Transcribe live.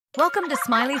Welcome to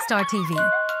Smiley Star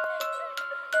TV.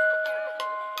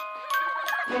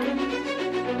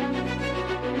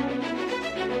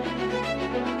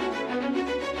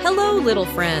 Hello, little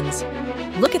friends.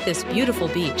 Look at this beautiful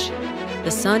beach.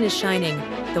 The sun is shining,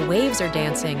 the waves are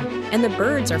dancing, and the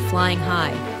birds are flying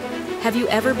high. Have you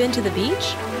ever been to the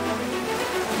beach?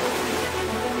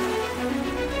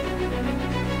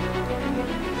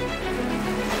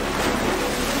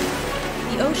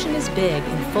 The ocean is big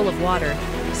and full of water.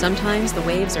 Sometimes the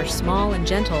waves are small and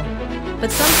gentle,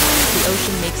 but sometimes the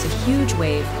ocean makes a huge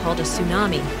wave called a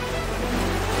tsunami.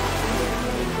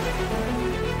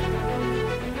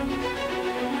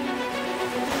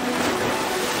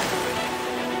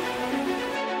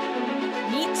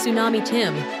 Meet Tsunami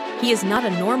Tim. He is not a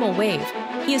normal wave.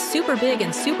 He is super big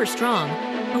and super strong.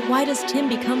 But why does Tim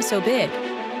become so big?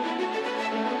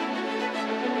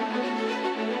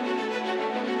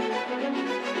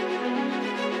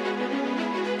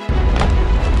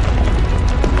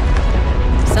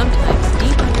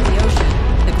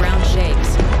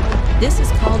 This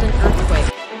is called an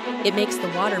earthquake. It makes the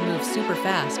water move super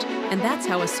fast, and that's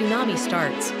how a tsunami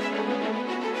starts.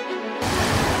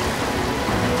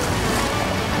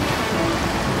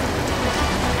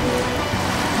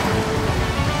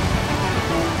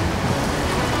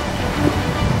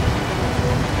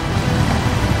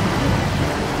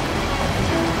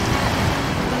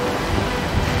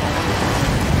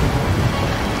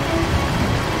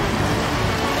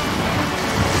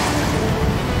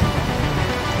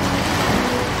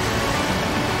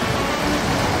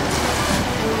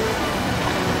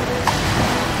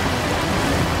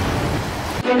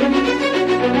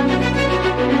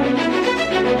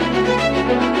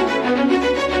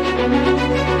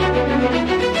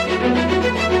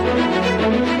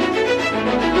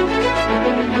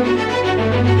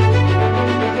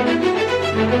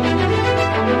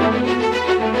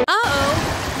 Uh-oh!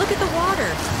 Look at the water!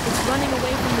 It's running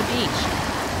away from the beach.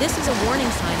 This is a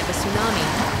warning sign of a tsunami.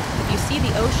 If you see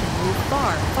the ocean move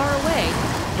far, far away,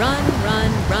 run,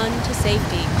 run, run to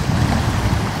safety.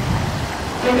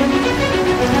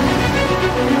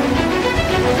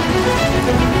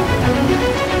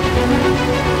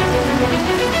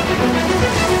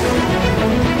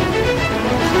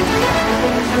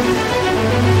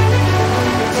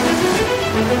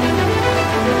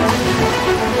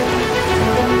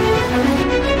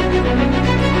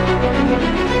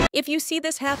 If you see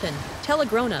this happen, tell a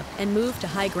grown-up and move to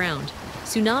high ground.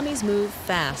 Tsunamis move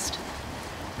fast.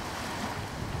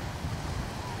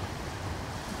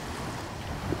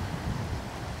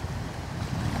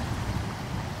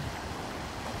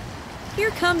 Here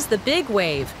comes the big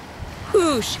wave.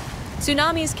 Whoosh!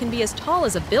 Tsunamis can be as tall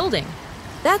as a building.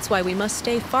 That's why we must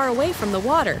stay far away from the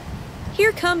water.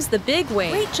 Here comes the big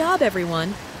wave. Great job,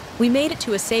 everyone. We made it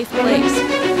to a safe place.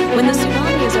 When the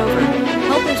tsunami is over,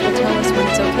 helpers will tell us when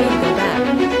it's okay to go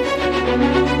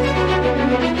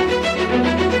back.